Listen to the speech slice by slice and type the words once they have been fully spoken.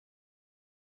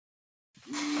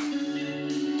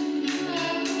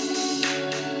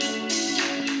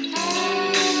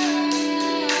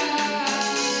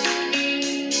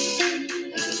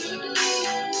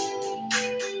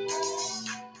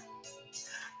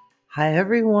Hi,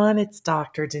 everyone. It's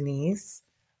Dr. Denise.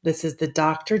 This is the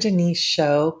Dr. Denise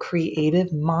Show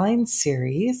Creative Mind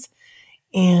Series.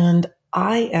 And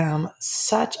I am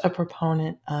such a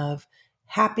proponent of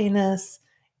happiness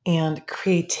and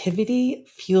creativity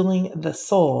fueling the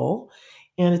soul.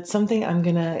 And it's something I'm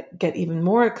going to get even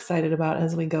more excited about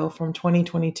as we go from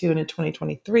 2022 into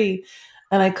 2023.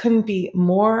 And I couldn't be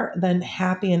more than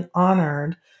happy and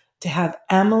honored to have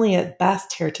Emily at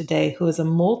Best here today, who is a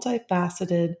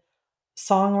multifaceted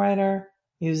songwriter,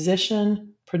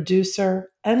 musician,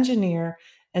 producer, engineer,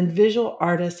 and visual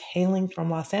artist hailing from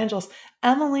Los Angeles.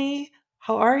 Emily,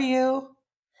 how are you?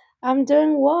 I'm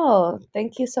doing well.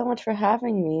 Thank you so much for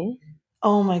having me.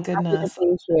 Oh my Happy to goodness.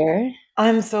 be here.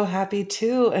 I'm so happy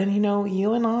too. And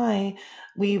you and I,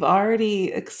 we've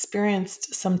already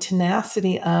experienced some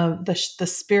tenacity of the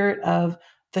spirit of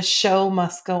the show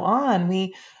must go on.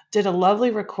 We did a lovely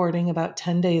recording about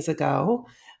 10 days ago.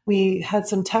 We had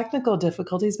some technical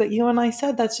difficulties, but you and I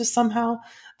said that's just somehow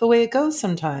the way it goes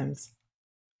sometimes.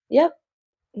 Yep,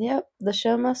 yep. The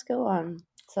show must go on.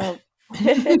 So,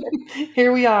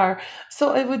 Here we are.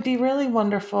 So it would be really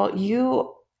wonderful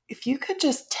if you could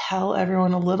just tell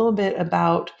everyone a little bit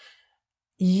about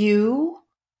you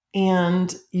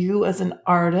and you as an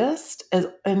artist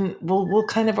and we'll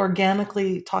kind of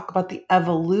organically talk about the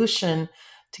evolution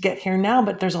to get here now,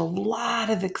 but there's a lot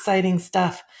of exciting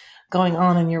stuff going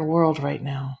on in your world right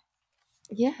now.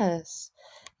 yes.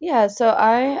 Yeah, so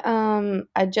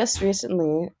I just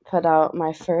recently put out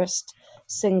my first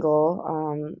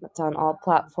single. It's on all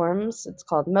platforms. It's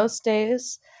called Most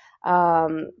Days.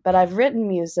 But I've written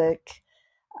music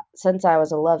since I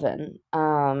was 11.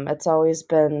 It's always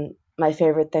been my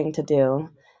favorite thing to do.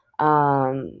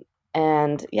 Um,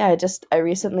 and yeah, I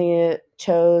recently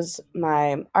chose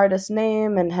my artist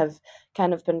name and have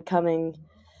kind of been coming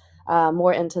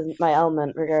more into my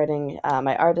element regarding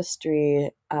my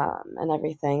artistry and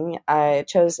everything. I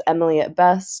chose Emily at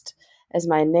Best as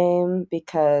my name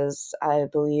because I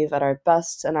believe at our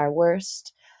best and our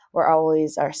worst, we're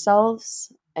always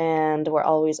ourselves and we're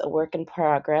always a work in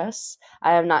progress.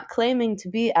 I am not claiming to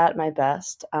be at my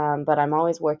best, but I'm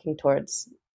always working towards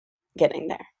getting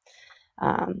there.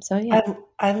 So, yeah.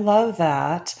 I love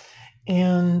that.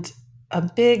 And a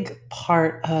big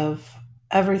part of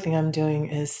everything I'm doing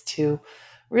is to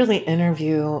really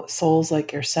interview souls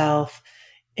like yourself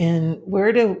in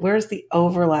where's the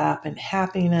overlap in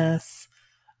happiness,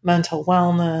 mental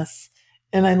wellness.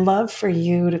 And I'd love for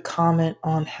you to comment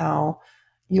on how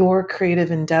your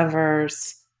creative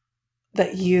endeavors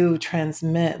that you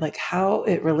transmit, like how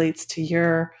it relates to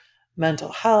your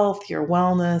mental health, your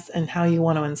wellness, and how you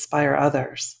want to inspire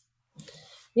others.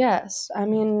 Yes. I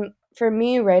mean, for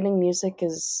me, writing music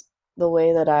is the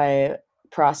way that I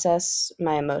process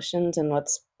my emotions and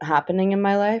what's happening in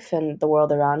my life and the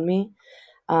world around me.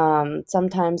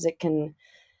 Sometimes it can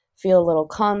feel a little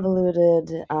convoluted.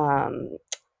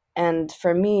 And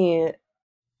for me,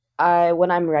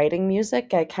 when I'm writing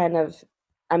music,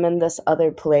 I'm in this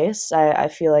other place. I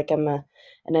feel like in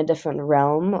a different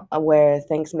realm where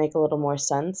things make a little more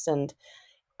sense. And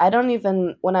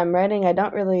when I'm writing, I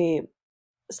don't really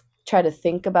try to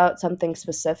think about something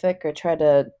specific or try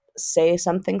to say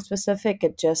something specific.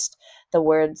 It just the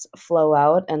words flow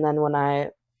out, and then when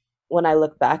I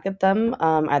look back at them,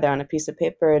 either on a piece of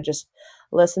paper or just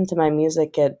listen to my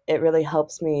music, it really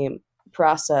helps me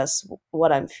process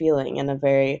what I'm feeling in a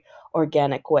very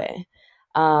organic way,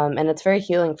 and it's very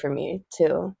healing for me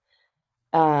too.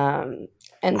 Um,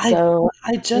 and I so,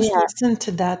 I just yeah, listened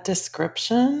to that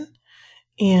description,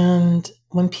 and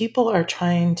when people are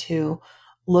trying to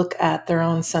look at their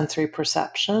own sensory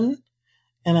perception,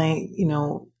 and I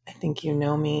think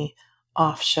me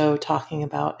off show talking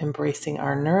about embracing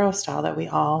our neurostyle, that we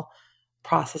all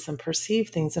process and perceive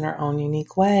things in our own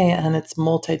unique way, and it's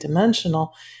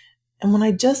multidimensional. And when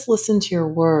I just listened to your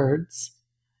words,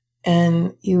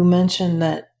 and you mentioned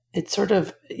that it's sort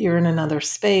of you're in another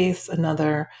space,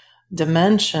 another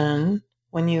dimension,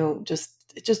 when it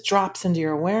just drops into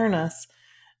your awareness.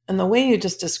 And the way you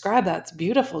just describe that's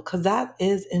beautiful because that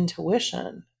is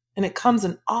intuition and it comes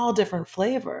in all different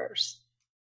flavors.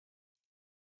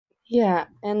 yeah,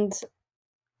 and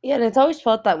it's always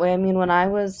felt that way. I mean, when I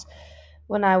was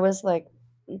like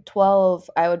 12,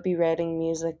 I would be writing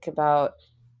music about,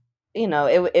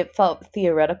 it felt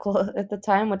theoretical at the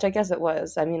time, which I guess it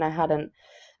was. I mean, I hadn't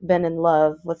been in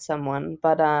love with someone,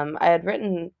 but I had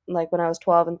written, like, when I was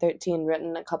 12 and 13,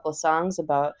 written a couple songs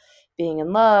about being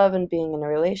in love and being in a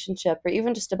relationship, or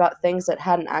even just about things that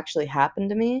hadn't actually happened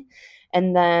to me.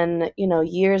 And then,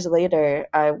 years later,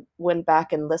 I went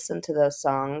back and listened to those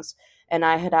songs and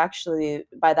I had actually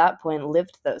by that point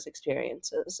lived those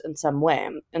experiences in some way.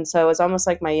 And so it was almost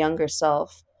like my younger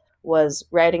self was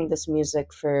writing this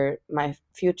music for my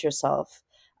future self.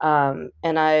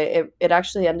 And it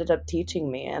actually ended up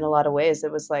teaching me in a lot of ways.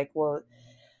 It was like, well,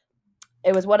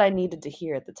 it was what I needed to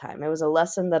hear at the time. It was a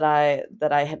lesson that I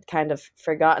had kind of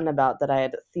forgotten about, that I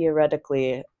had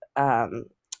theoretically um,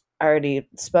 already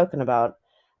spoken about.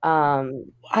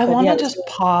 I But want yeah, to it was just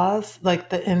pause, like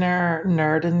the inner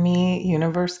nerd in me,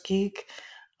 universe geek.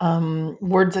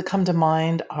 Words that come to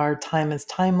mind are time is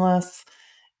timeless.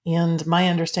 And my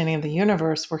understanding of the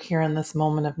universe, we're here in this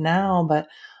moment of now, but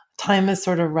time is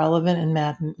sort of relevant and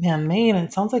man made. And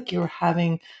it sounds like you're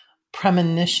having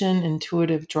premonition,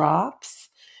 intuitive drops.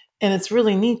 And it's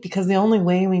really neat because the only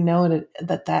way we know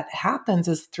that that happens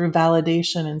is through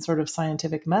validation and sort of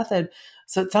scientific method.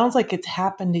 So it sounds like it's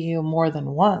happened to you more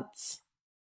than once.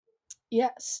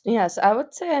 yes, yes. I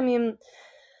would say, I mean,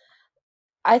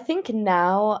 I think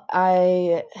now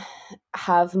I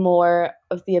have more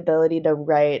of the ability to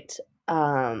write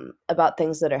about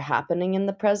things that are happening in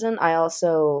the present. I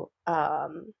also,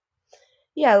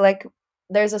 yeah, like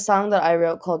there's a song that I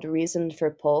wrote called Reason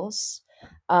for Pulse.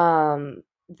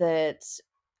 That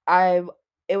I,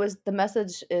 it was, the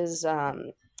message is,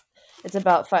 it's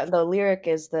about the lyric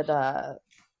is that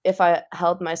if I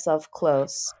held myself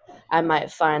close, I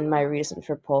might find my reason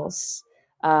for pulse.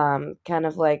 Kind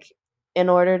of like, in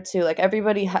order to, like,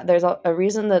 everybody there's a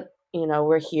reason that, you know,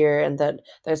 we're here, and that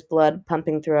there's blood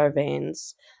pumping through our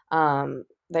veins.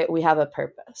 That we have a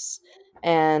purpose,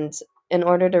 and in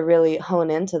order to really hone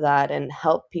into that and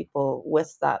help people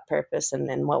with that purpose,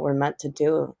 and what we're meant to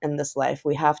do in this life,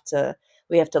 we have to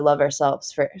love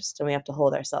ourselves first, and we have to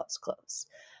hold ourselves close.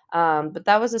 But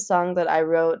that was a song that I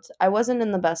wrote. I wasn't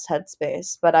in the best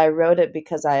headspace, but I wrote it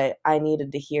because I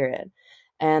needed to hear it.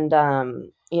 And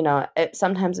you know,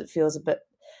 sometimes it feels a bit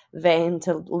vain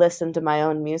to listen to my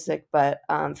own music, but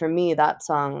for me, that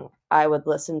song I would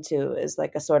listen to is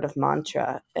like a sort of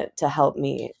mantra, to help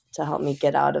me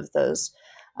get out of those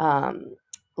um,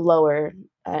 lower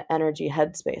energy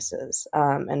headspaces,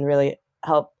 and really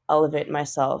help elevate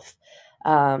myself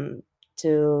um,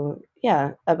 to,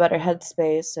 yeah, a better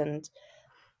headspace. And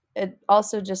it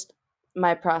also just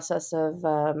my process of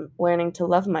learning to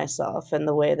love myself in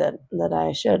the way that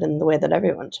I should, and the way that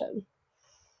everyone should.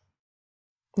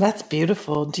 That's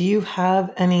beautiful. Do you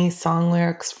have any song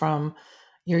lyrics from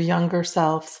your younger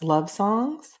self's love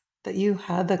songs that you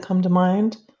had that come to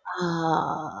mind?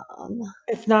 um,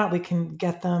 If not, we can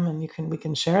get them and we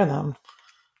can share them.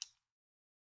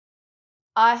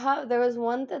 I have there was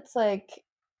one that's like,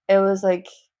 it was like,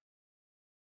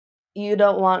 you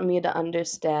don't want me to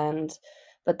understand,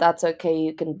 but that's okay,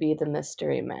 you can be the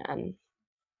mystery man.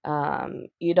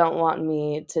 You don't want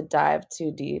me to dive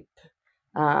too deep.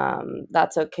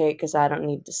 That's okay, because I don't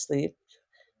need to sleep.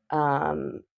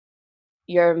 um,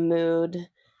 your mood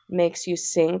makes you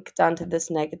sink down to this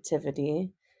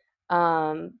negativity.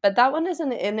 But that one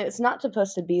isn't, and it's not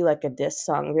supposed to be like a diss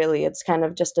song, really. It's kind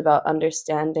of just about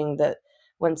understanding that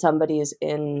when somebody is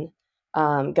in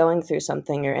going through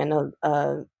something, or in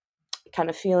a kind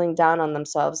of feeling down on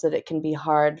themselves, that it can be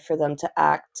hard for them to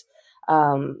act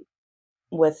um,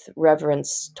 with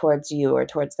reverence towards you or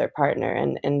towards their partner,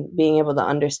 and being able to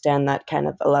understand that kind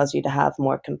of allows you to have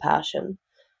more compassion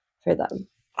for them.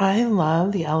 I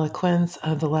love the eloquence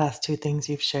of the last two things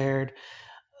you've shared.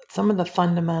 Some of the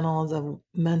fundamentals of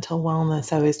mental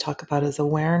wellness I always talk about is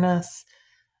awareness,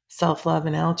 self love,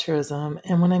 and altruism.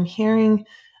 And when I'm hearing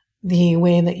the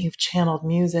way that you've channeled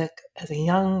music as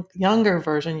a younger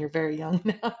version, you're very young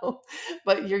now,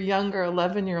 but your younger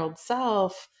 11-year-old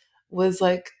self was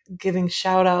like giving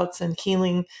shout outs and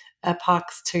healing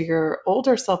epochs to your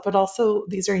older self, but also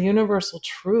these are universal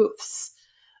truths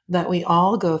that we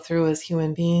all go through as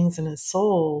human beings and as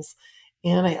souls.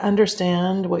 And I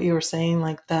understand what you were saying,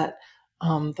 like that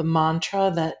the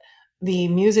mantra that the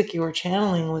music you were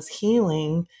channeling was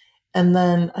healing. And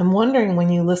then I'm wondering, when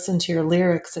you listen to your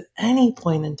lyrics at any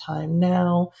point in time,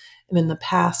 now and in the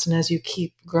past, and as you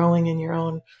keep growing in your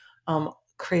own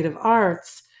creative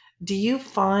arts, do you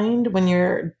find when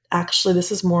you're actually,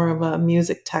 this is more of a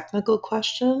music technical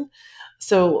question.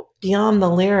 So, beyond the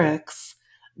lyrics,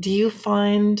 do you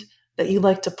find that you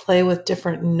like to play with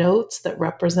different notes that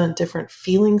represent different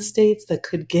feeling states that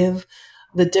could give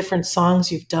the different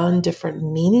songs you've done different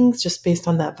meanings just based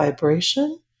on that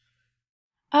vibration?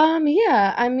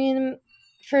 Yeah, I mean,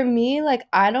 for me, like,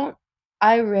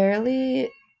 I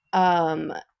rarely,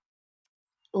 um,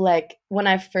 like, when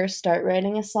I first start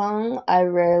writing a song, I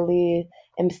rarely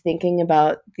am thinking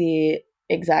about the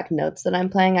exact notes that I'm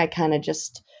playing. I kind of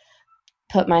just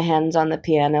put my hands on the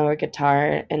piano or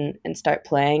guitar and start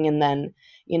playing. And then,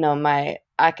 my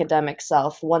academic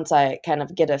self, once I kind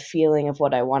of get a feeling of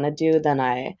what I want to do, then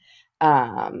I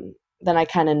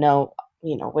kind of know,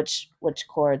 which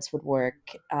chords would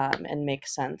work, and make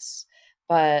sense.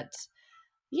 But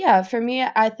yeah, for me,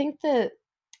 I think that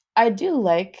I do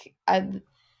like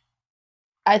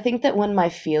I think that when my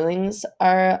feelings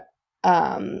are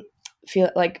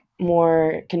feel like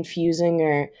more confusing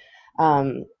or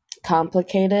um,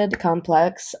 complicated,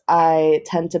 complex, I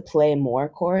tend to play more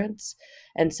chords,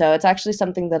 and so it's actually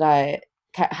something that I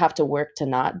have to work to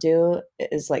not do,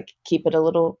 is like keep it a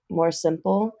little more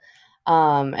simple.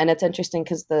 And it's interesting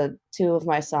because the two of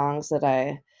my songs that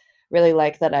I really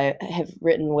like that I have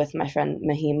written with my friend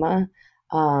Mahima,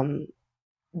 um,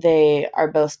 they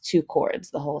are both two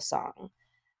chords the whole song,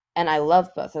 and I love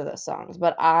both of those songs.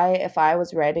 But if I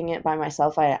was writing it by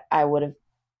myself, I would have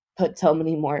put so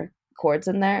many more chords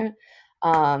in there.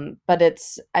 But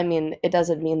I mean, it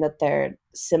doesn't mean that they're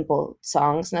simple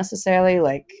songs necessarily,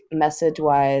 like message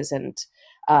wise and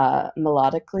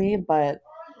melodically. But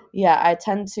yeah, I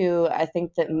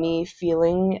think that me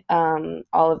feeling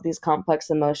all of these complex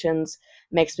emotions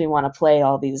makes me want to play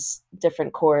all these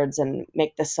different chords and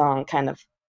make the song kind of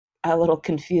a little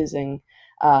confusing,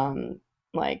 um,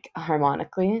 like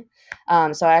harmonically.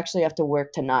 So I actually have to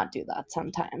work to not do that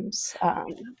sometimes,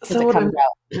 because So it what comes I'm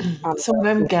out on so what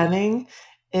I'm the getting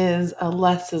is a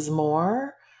less is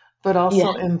more, but yeah.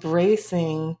 also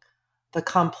embracing the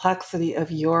complexity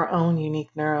of your own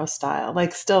unique neurostyle,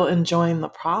 like still enjoying the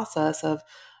process of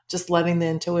just letting the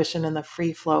intuition and the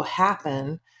free flow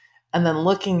happen, and then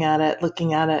looking at it,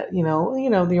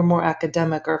 you're more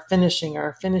academic or finishing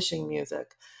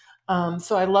music.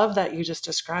 So I love that you just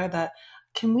described that.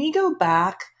 Can we go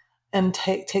back and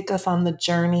take us on the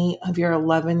journey of your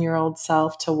 11-year-old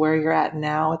self to where you're at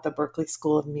now at the Berklee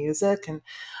School of Music? And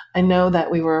I know that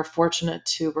we were fortunate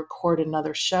to record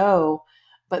another show,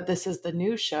 but this is the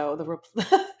new show.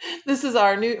 This is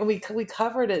our new. We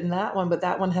covered it in that one, but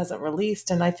that one hasn't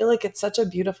released. And I feel like it's such a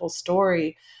beautiful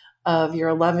story of your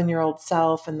 11-year-old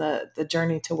self and the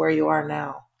journey to where you are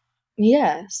now.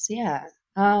 Yes, yeah.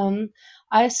 Um,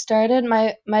 I started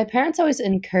my parents always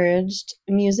encouraged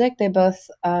music. They both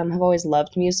have always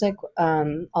loved music,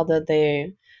 although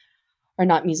they are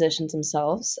not musicians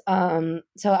themselves.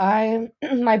 So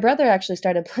my brother actually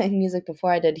started playing music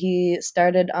before I did. He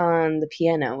started on the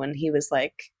piano when he was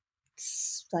like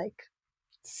 6.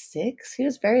 He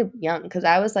was very young because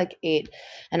I was like 8,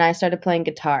 and I started playing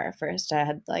guitar first. I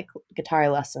had like guitar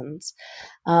lessons,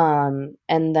 and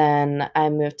then I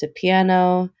moved to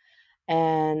piano,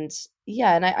 and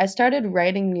yeah, and I started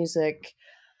writing music.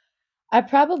 I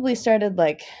probably started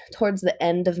like towards the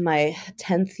end of my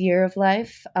 10th year of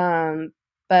life.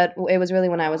 But it was really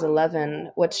when I was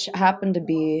 11, which happened to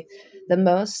be the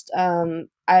most,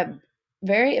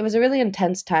 it was a really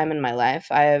intense time in my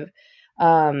life.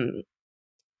 Um,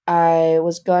 I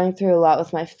was going through a lot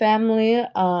with my family.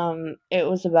 It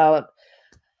was about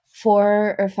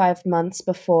 4 or 5 months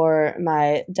before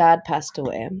my dad passed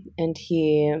away, and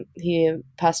he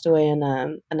passed away in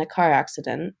a car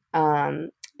accident.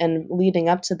 And leading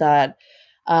up to that,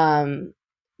 um,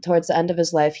 towards the end of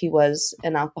his life, he was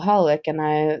an alcoholic, and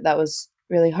I that was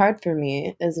really hard for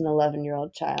me as an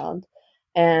 11-year-old child.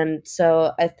 And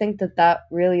so I think that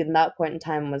really in that point in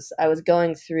time was I was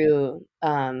going through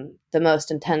the most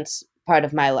intense part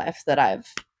of my life that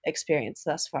I've experienced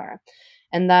thus far.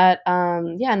 And I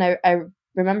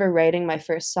remember writing my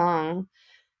first song.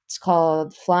 It's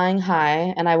called Flying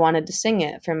High, and I wanted to sing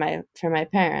it for my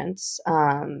parents.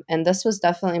 And this was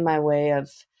definitely my way of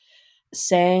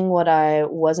saying what I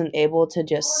wasn't able to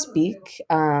just speak,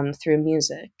 through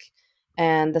music.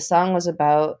 And the song was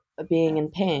about being in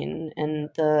pain, and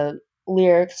the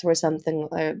lyrics were something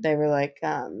they were like,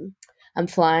 I'm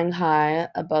flying high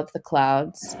above the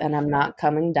clouds and I'm not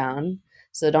coming down.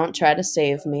 So don't try to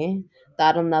save me.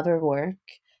 That'll never work.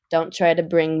 Don't try to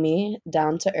bring me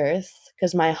down to earth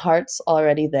because my heart's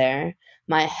already there.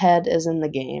 My head is in the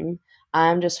game.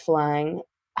 I'm just flying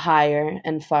higher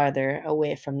and farther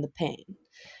away from the pain.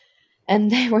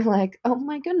 And they were like, "Oh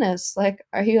my goodness, like,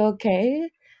 are you okay?"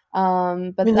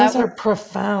 I But mean, that those was are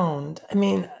profound. I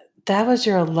mean, that was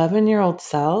your 11-year-old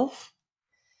self?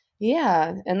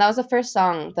 Yeah, and that was the first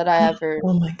song Oh my that I ever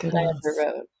goodness.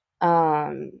 wrote.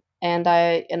 And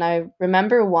I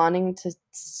remember wanting to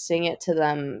sing it to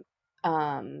them,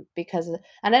 because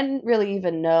I didn't really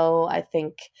even know, I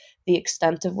think, the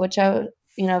extent of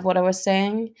of what I was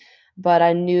saying, but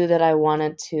I knew that I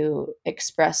wanted to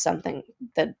express something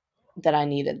that I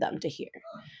needed them to hear.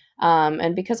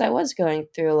 And because I was going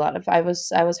through a lot of, I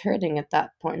was hurting at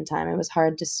that point in time. It was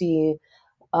hard to see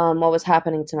what was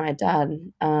happening to my dad.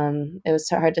 It was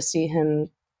so hard to see him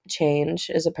change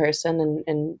as a person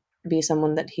and be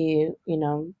someone that he,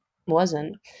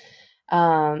 wasn't.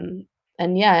 Um,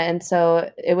 and yeah, and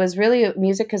so it was really,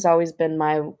 music has always been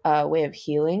my way of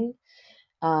healing.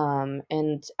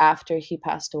 And after he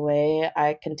passed away,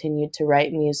 I continued to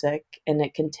write music, and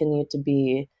it continued to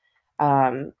be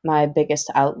my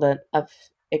biggest outlet of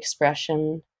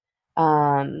expression.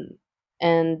 Um,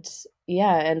 and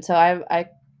yeah, and so I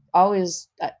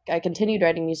continued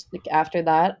writing music after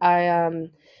that. I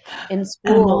in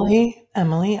school.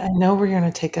 Emily, I know we're going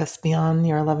to take us beyond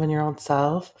your 11-year-old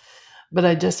self, but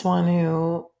I just want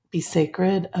to be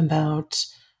sacred about,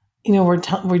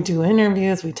 we do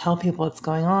interviews, we tell people what's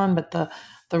going on, but the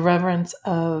reverence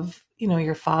of,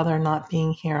 your father not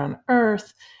being here on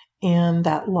earth and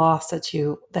that loss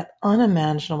that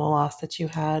unimaginable loss that you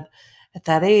had at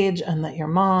that age, and that your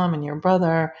mom and your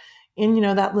brother, and,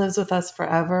 that lives with us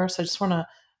forever. So I just want to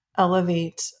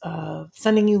elevate,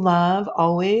 sending you love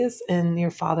always, and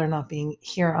your father not being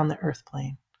here on the earth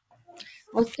plane.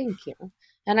 Well, thank you.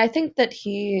 And I think that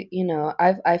he,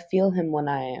 I feel him when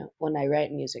I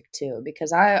write music too,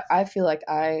 because I feel like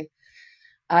I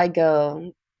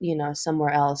go,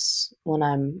 somewhere else when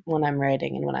I'm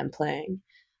writing and when I'm playing.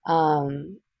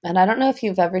 And I don't know if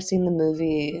you've ever seen the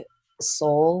movie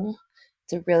Soul.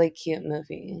 It's a really cute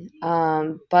movie.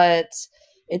 But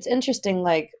it's interesting,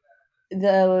 like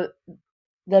the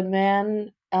the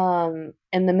man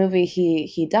in the movie,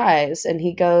 he dies and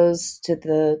he goes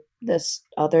to this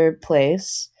other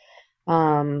place,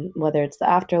 whether it's the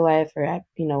afterlife or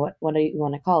what do you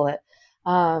want to call it.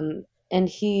 And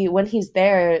he when he's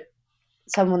there,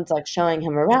 someone's like showing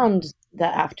him around the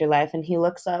afterlife, and he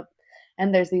looks up,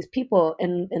 and there's these people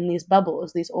in these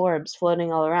bubbles, these orbs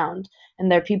floating all around, and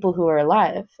they're people who are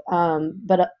alive,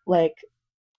 but like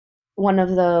one of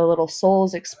the little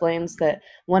souls explains that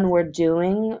when we're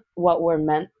doing what we're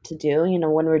meant to do,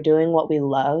 when we're doing what we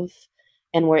love,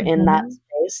 and we're in that Mhm.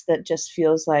 space that just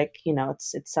feels like,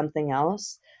 it's something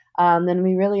else, then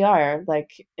we really are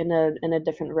like in a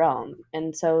different realm.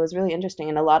 And so it was really interesting.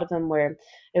 And a lot of them were,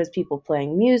 it was people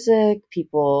playing music,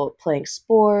 people playing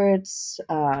sports,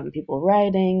 people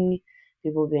writing,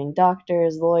 people being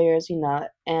doctors, lawyers,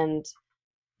 and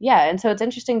yeah, and so it's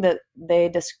interesting that they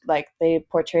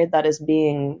portrayed that as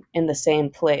being in the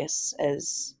same place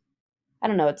as, I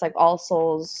don't know, it's like all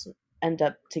souls end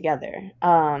up together.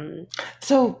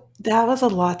 So that was a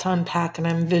lot to unpack, and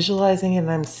I'm visualizing it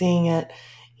and I'm seeing it.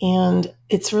 And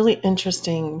it's really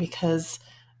interesting because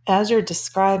as you're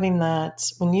describing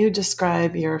that, when you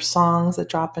describe your songs that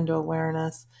drop into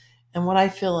awareness, and what I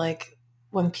feel like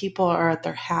when people are at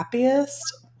their happiest,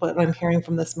 what I'm hearing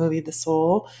from this movie, The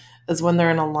Soul, is when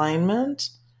they're in alignment.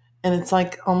 And it's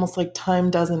like almost like time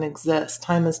doesn't exist.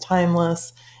 Time is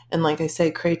timeless. And like I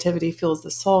say, creativity fuels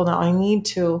the soul. Now I need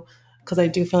to, because I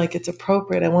do feel like it's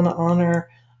appropriate. I want to honor,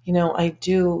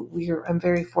 I'm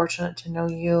very fortunate to know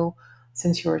you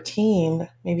since you were a teen,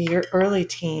 maybe your early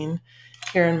teen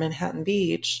here in Manhattan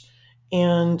Beach.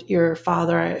 And your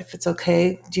father, if it's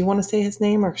okay, do you want to say his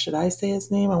name or should I say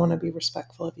his name? I want to be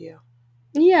respectful of you.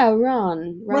 Yeah,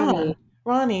 Ronnie. Ron,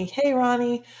 Ronnie. Hey,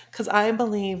 Ronnie. Because I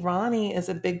believe Ronnie is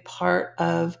a big part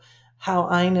of how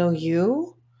I know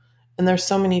you, and there's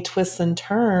so many twists and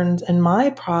turns in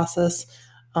my process.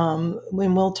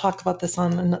 When we'll talk about this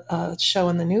on a show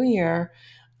in the new year,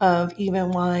 of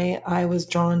even why I was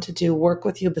drawn to do work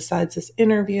with you besides this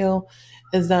interview,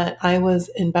 is that I was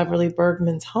in Beverly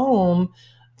Bergman's home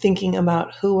thinking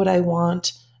about who would I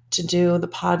want to do the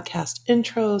podcast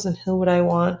intros and who would I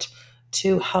want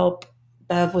to help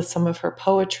Bev with some of her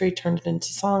poetry, turned it into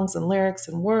songs and lyrics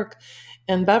and work.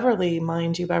 And Beverly,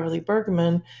 mind you, Beverly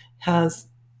Bergman has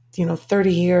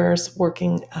 30 years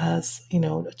working as,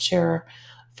 a chair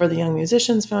for the Young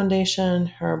Musicians Foundation.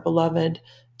 Her beloved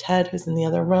Ted, who's in the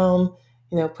other room,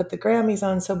 put the Grammys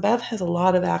on. So Bev has a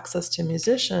lot of access to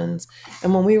musicians.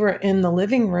 And when we were in the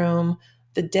living room,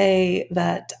 the day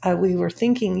that we were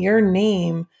thinking, your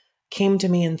name came to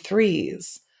me in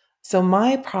threes. So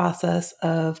my process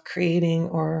of creating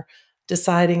or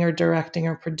deciding or directing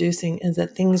or producing is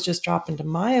that things just drop into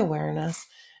my awareness.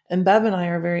 And Bev and I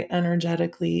are very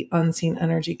energetically, unseen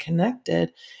energy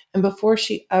connected. And before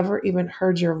she ever even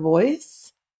heard your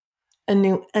voice and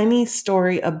knew any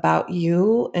story about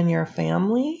you and your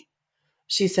family,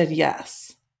 she said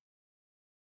yes.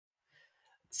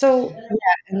 So,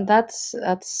 And that's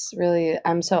really,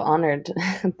 I'm so honored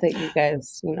that you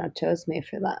guys, chose me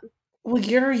for that. Well,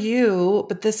 you're you,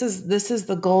 but this is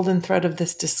the golden thread of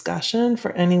this discussion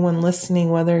for anyone listening,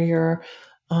 whether you're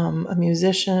a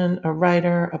musician, a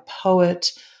writer, a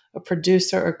poet, a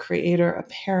producer, a creator, a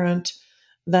parent,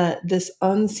 that this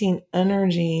unseen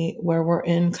energy where we're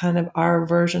in kind of our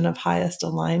version of highest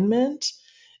alignment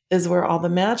is where all the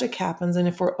magic happens. And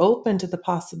if we're open to the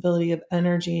possibility of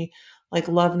energy like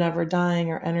love never dying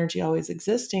or energy always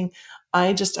existing,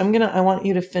 I want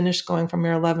you to finish going from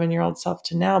your 11-year-old self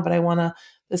to now, but I want to,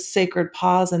 this sacred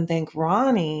pause and thank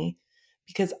Ronnie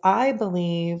because I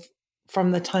believe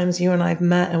from the times you and I've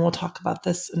met, and we'll talk about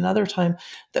this another time,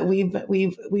 that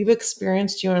we've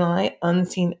experienced, you and I,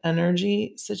 unseen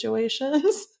energy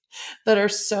situations that are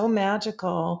so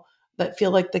magical, that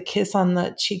feel like the kiss on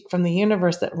the cheek from the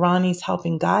universe, that Ronnie's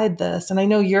helping guide this. And I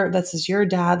know this is your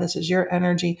dad, this is your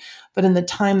energy, but in the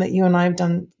time that you and I have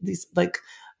done these like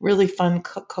really fun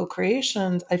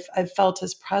co-creations, I've felt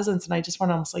his presence, and I just want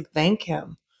to almost like thank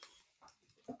him.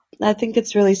 I think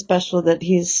it's really special that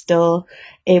he's still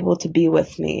able to be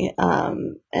with me,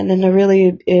 and in a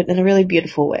really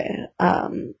beautiful way,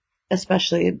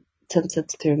 especially since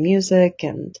it's through music,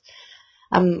 and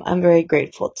I'm very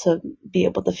grateful to be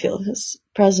able to feel his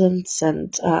presence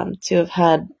and to have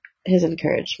had his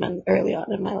encouragement early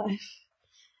on in my life,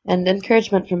 and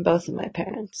encouragement from both of my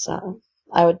parents.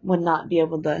 I would not be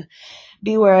able to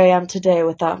be where I am today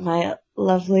without my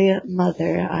lovely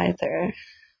mother either.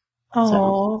 So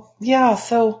Oh, yeah.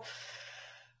 So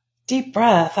deep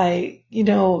breath. I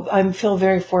feel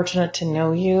very fortunate to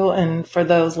know you. And for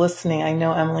those listening, I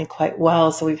know Emily quite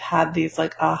well. So we've had these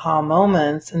like aha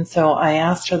moments. And so I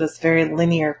asked her this very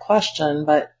linear question,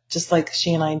 but just like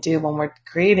she and I do when we're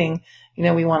creating,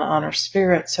 we want to honor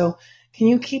spirit. So can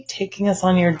you keep taking us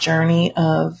on your journey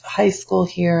of high school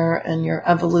here and your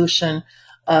evolution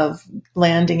of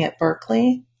landing at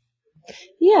Berkeley?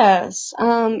 yes,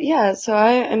 yeah. So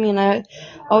I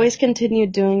always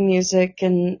continued doing music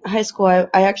in high school. I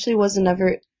actually wasn't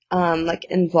ever like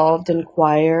involved in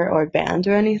choir or band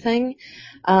or anything,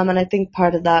 and I think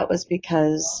part of that was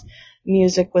because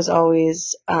music was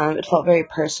always it felt very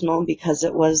personal because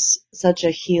it was such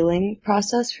a healing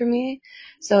process for me.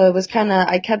 So it was kind of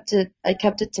I kept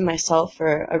it to myself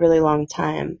for a really long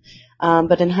time.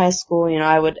 But in high school,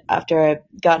 I would after I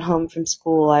got home from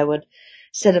school, I would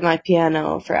sit at my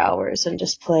piano for hours and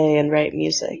just play and write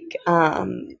music.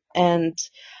 And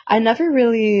I never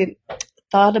really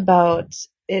thought about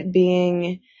it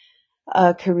being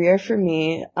a career for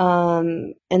me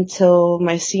until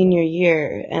my senior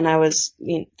year. And I was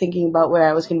thinking about where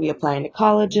I was going to be applying to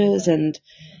colleges. And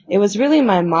it was really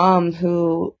my mom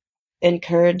who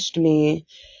encouraged me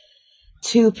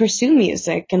to pursue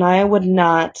music, and I would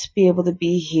not be able to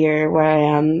be here where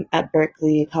I am at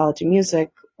Berklee College of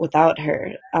Music without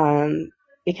her.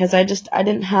 Because I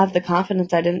didn't have the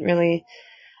confidence. I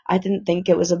didn't think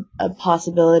it was a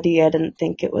possibility. I didn't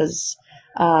think it was,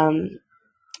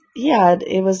 yeah,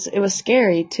 it was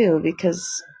scary too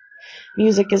because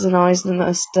music isn't always the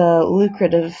most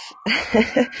lucrative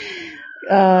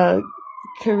uh,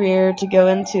 career to go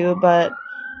into,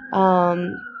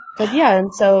 um, but yeah,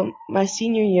 and so my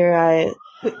senior year, I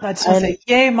just want to I say,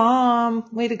 yay, mom.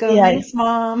 Way to go. yeah, Thanks,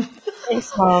 mom.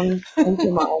 thanks, mom. Thank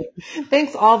you, mom.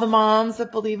 Thanks all the moms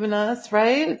that believe in us,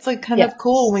 right? It's like kind of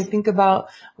cool when we Yes, think about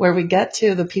where we get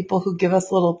to, the people who give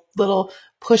us little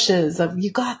pushes of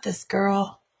you got this,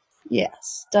 girl.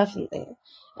 yes, definitely.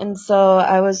 And so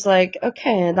I was like,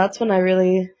 okay, that's when I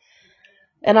really,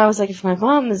 and I was like, if my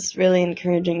mom is really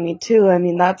encouraging me too, I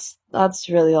mean, that's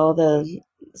really all the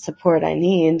support I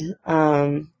need.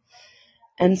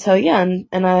 And so yeah,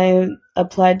 and I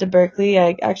applied to Berkeley.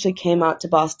 I actually came out to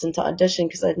Boston to audition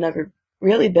because I'd never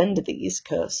really been to the East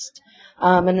Coast.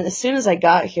 And as soon as I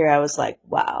got here, I was like,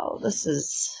 wow,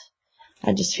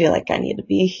 I just feel like I need to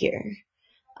be here.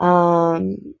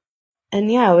 Um,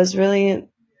 and yeah, it was really,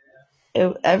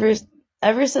 ever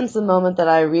since the moment that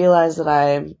I realized that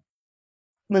I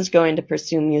was going to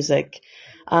pursue music,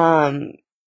 um,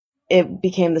 it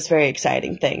became this very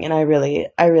exciting thing, and I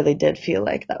really did feel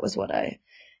like that was what I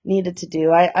needed to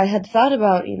do. I had thought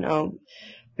about,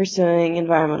 pursuing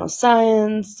environmental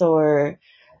science or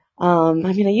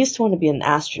I used to want to be an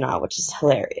astronaut, which is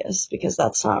hilarious because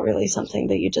that's not really something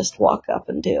that you just walk up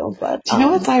and do. But Do you know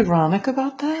what's ironic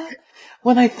about that?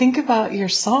 When I think about your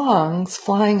songs,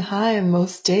 flying high in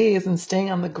most days and staying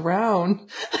on the ground,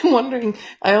 I'm wondering,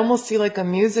 I almost see like a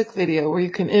music video where you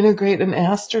can integrate an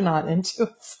astronaut into it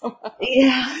somehow.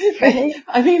 yeah, right.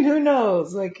 I mean, who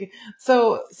knows? Like,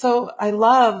 so I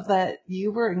love that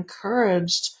you were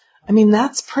encouraged. I mean,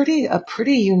 that's a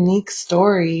pretty unique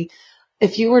story.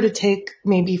 If you were to take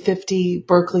maybe 50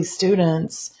 Berkeley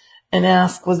students and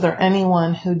ask, was there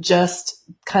anyone who just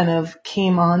kind of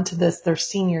came on to this their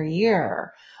senior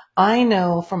year? I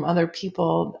know from other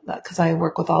people, because I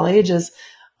work with all ages,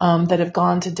 that have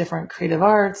gone to different creative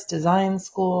arts, design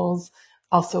schools,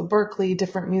 also Berklee,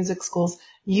 different music schools.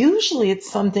 Usually it's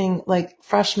something like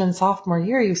freshman, sophomore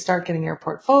year, you start getting your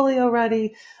portfolio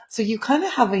ready. So you kind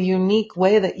of have a unique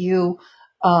way that you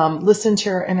listened to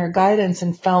your inner guidance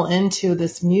and fell into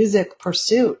this music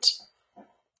pursuit.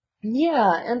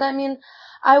 Yeah, and I mean,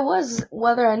 I was,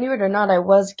 whether I knew it or not, I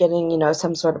was getting,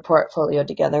 some sort of portfolio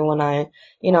together when I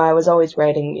was always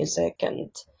writing music and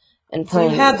So you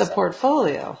playing had the music.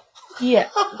 portfolio. Yeah,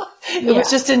 It was yeah,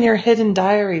 just in your hidden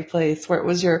diary place where it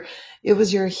was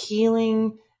your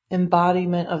healing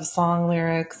embodiment of song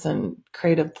lyrics and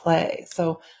creative play.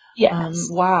 So, yes.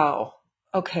 wow.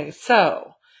 Okay,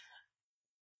 so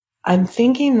I'm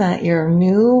thinking that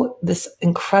this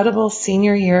incredible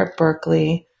senior year at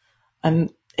Berklee. I'm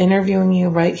interviewing you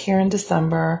right here in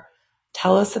December.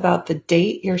 Tell us about the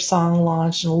date your song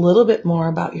launched and a little bit more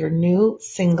about your new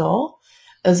single,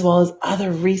 as well as other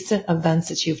recent events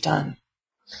that you've done.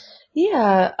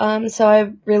 Yeah, so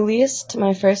I released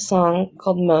my first song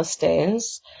called Most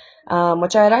Days,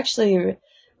 which I had actually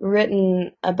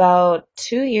written about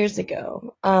 2 years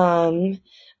ago.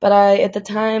 But at the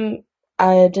time,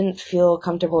 I didn't feel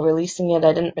comfortable releasing it.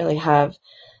 I didn't really have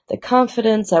the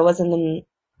confidence. I wasn't in,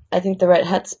 I think, the right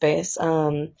headspace,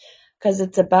 because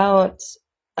it's about,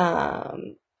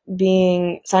 um,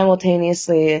 being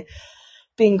simultaneously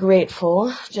being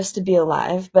grateful just to be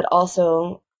alive, but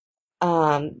also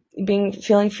being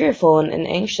feeling fearful and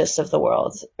anxious of the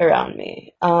world around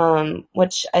me,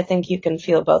 which I think you can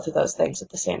feel both of those things at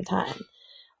the same time.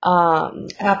 Um,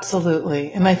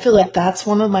 Absolutely. And I feel yeah, like that's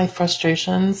one of my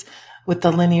frustrations with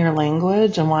the linear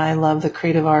language and why I love the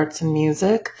creative arts and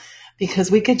music, because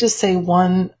we could just say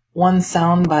one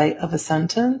sound bite of a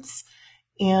sentence.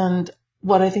 And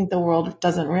what I think the world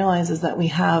doesn't realize is that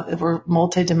we're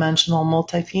multidimensional,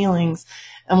 multi feelings.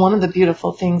 And one of the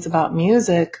beautiful things about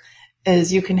music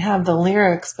is you can have the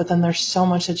lyrics, but then there's so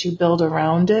much that you build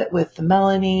around it with the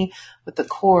melody, with the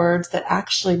chords that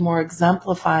actually more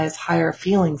exemplifies higher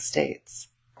feeling states.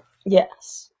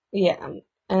 yes, yeah,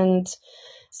 and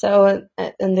so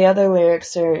and the other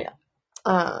lyrics are,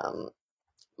 um,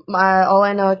 my all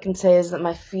I know I can say is that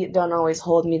my feet don't always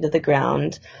hold me to the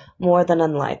ground. More than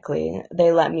unlikely,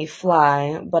 they let me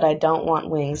fly, but I don't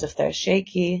want wings if they're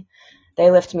shaky.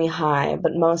 They lift me high,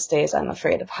 but most days I'm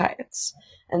afraid of heights.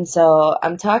 And so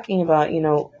I'm talking about,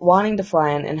 wanting to fly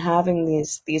and having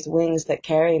these wings that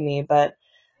carry me, but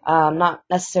not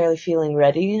necessarily feeling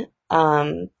ready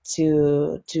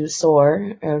to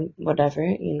soar or whatever,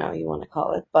 you want to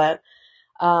call it.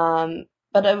 Um,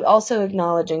 but I'm also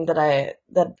acknowledging that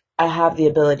I have the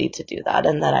ability to do that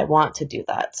and that I want to do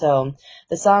that. So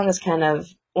the song is kind of,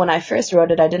 when I first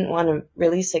wrote it, I didn't want to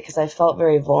release it because I felt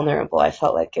very vulnerable. I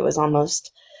felt like it was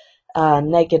almost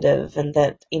negative, and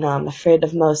that I'm afraid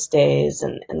of most days,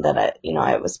 and that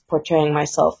I was portraying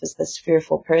myself as this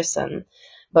fearful person.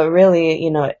 But really,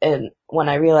 and when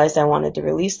I realized I wanted to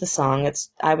release the song,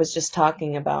 I was just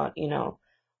talking about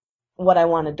what I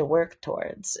wanted to work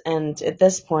towards. And at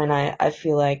this point, I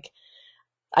feel like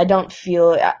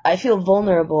I feel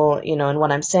vulnerable, in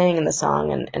what I'm saying in the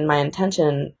song, and my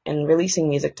intention in releasing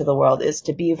music to the world is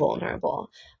to be vulnerable.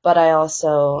 But I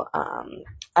also,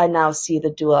 I now see the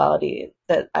duality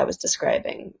that I was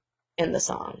describing in the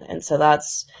song. And so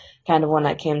that's kind of when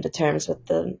I came to terms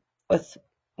with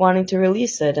wanting to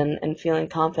release it and feeling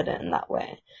confident in that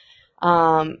way.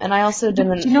 And I also Do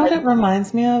didn't, you know what it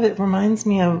reminds me of? It reminds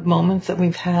me of moments that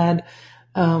we've had,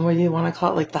 where you want to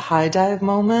call it like the high dive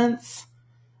moments.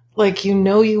 Like, you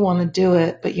want to do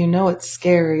it, but it's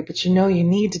scary, but you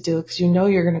need to do it because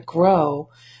you're going to grow.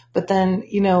 But then,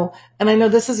 and I know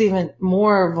this is even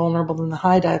more vulnerable than the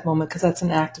high dive moment because that's an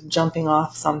act of jumping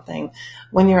off something.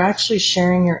 When you're actually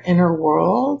sharing your inner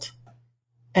world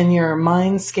and your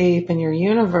mindscape and your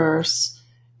universe,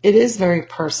 it is very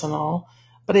personal.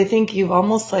 But I think you've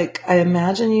almost like, I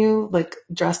imagine you like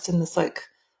dressed in this like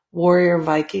warrior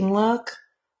Viking look,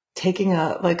 taking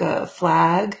a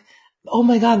flag. Oh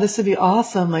my God, this would be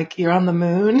awesome. Like you're on the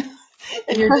moon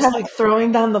and you're just like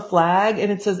throwing down the flag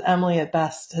and it says Emily at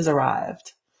Best has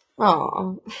arrived.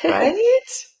 oh, Right?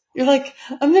 You're like,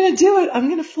 I'm going to do it. I'm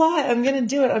going to fly. I'm going to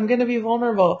do it. I'm going to be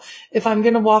vulnerable. If I'm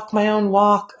going to walk my own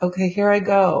walk, okay, here I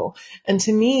go. And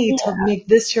to me, to make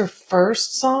this your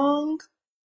first song,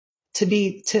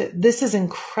 this is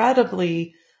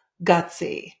incredibly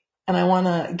gutsy. And I want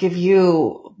to give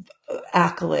you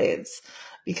accolades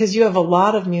because you have a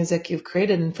lot of music you've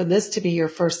created. And for this to be your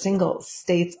first single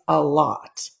states a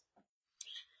lot.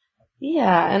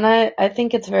 Yeah, and I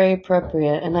think it's very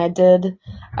appropriate. And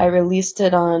I released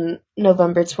it on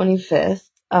November 25th,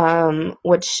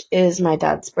 which is my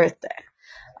dad's birthday.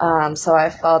 So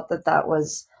I felt that that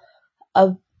was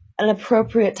a, an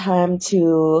appropriate time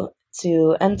to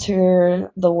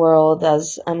enter the world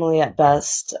as Emily at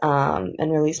Best, and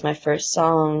release my first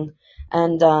song,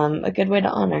 and a good way to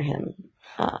honor him.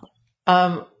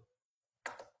 Um,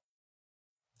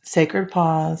 Sacred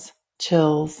pause,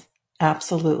 chills,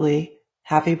 absolutely.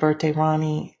 Happy birthday,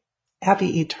 Ronnie.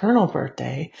 Happy eternal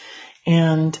birthday.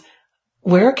 And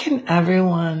where can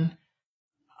everyone,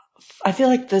 I feel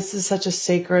like this is such a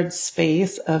sacred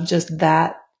space of just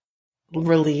that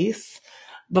release.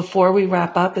 Before we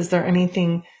wrap up, is there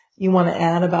anything you want to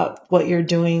add about what you're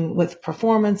doing with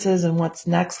performances and what's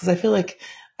next? Because I feel like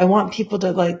I want people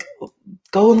to like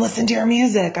go and listen to your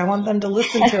music. I want them to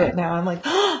listen to it now. I'm like,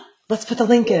 oh, let's put the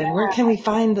link in. Where can we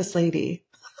find this lady?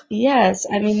 Yes,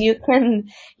 I mean you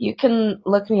can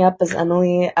look me up as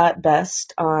Emily at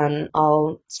Best on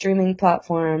all streaming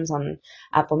platforms, on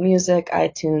Apple Music,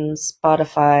 iTunes,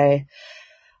 Spotify,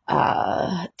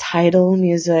 Tidal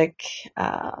Music.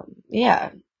 Yeah,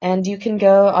 and you can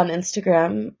go on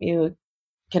Instagram. You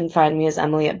can find me as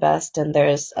Emily at Best, and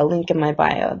there's a link in my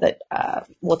bio that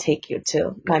will take you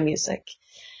to my music.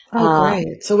 Oh, Um,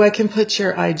 great. So I can put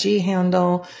your IG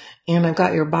handle and I've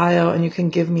got your bio and you can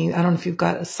give me, I don't know if you've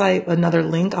got a site, another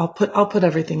link. I'll put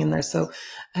everything in there so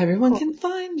everyone cool. can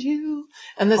find you.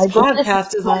 And this I did this.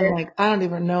 podcast is on like, I don't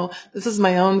even know. This is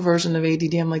my own version of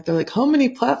ADD. I'm like, they're like, how many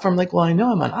platforms? Like, well, I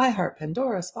know I'm on iHeart,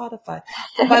 Pandora, Spotify.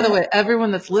 And by the way,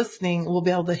 everyone that's listening will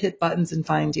be able to hit buttons and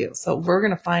find you. So we're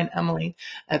going to find Emily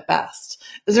at Best.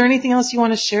 Is there anything else you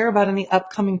want to share about any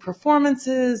upcoming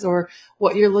performances or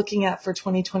what you're looking at for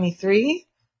 2023?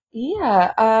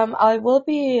 Yeah, I will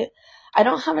be. I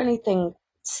don't have anything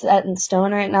set in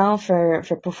stone right now for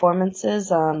performances.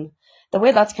 The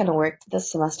way that's kind of worked this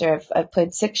semester, I've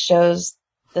played 6 shows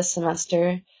this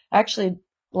semester. Actually,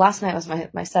 last night was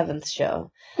my seventh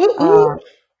show, Ooh, um, ooh.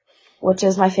 which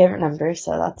is my favorite number.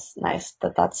 So that's nice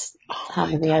that that's Oh how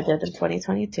my many I God. did in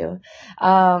 2022.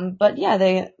 But yeah,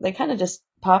 they kind of just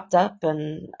popped up,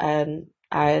 and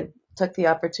I took the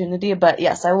opportunity. But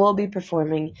yes, I will be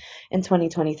performing in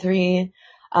 2023.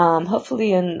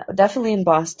 Hopefully definitely in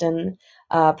Boston,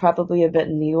 probably a bit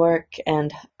in New York,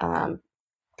 and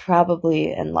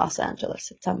probably in Los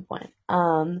Angeles at some point.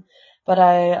 But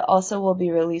I also will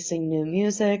be releasing new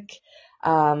music.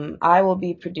 I will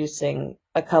be producing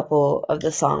a couple of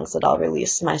the songs that I'll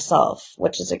release myself,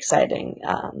 which is exciting.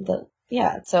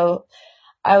 So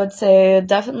I would say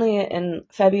definitely in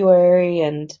February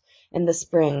and in the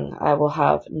spring, I will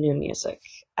have new music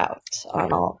out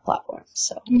on all platforms.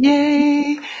 So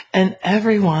Yay. And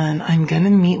everyone, I'm going to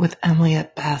meet with Emily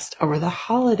at Best over the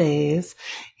holidays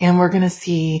and we're going to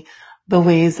see the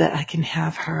ways that I can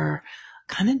have her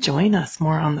kind of join us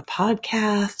more on the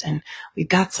podcast. And we've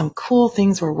got some cool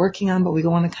things we're working on, but we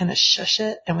want to kind of shush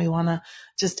it and we want to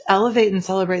just elevate and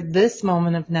celebrate this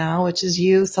moment of now, which is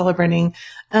you celebrating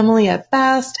Emily at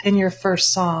Best and your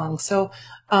first song. So,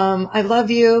 I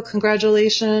love you.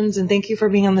 Congratulations. And thank you for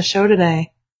being on the show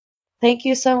today. thank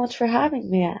you so much for having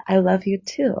me. I love you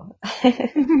too.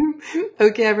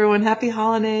 Okay, everyone. Happy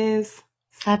holidays.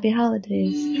 Happy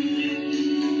holidays.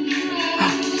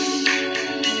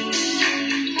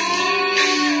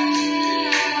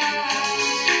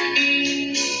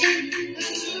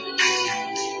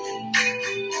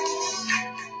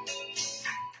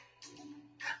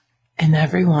 And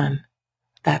everyone,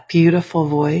 that beautiful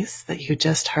voice that you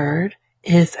just heard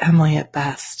is Emily at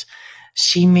Best.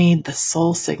 She made the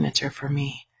soul signature for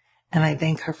me, and I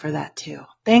thank her for that too.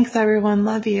 Thanks, everyone.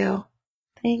 Love you.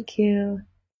 Thank you.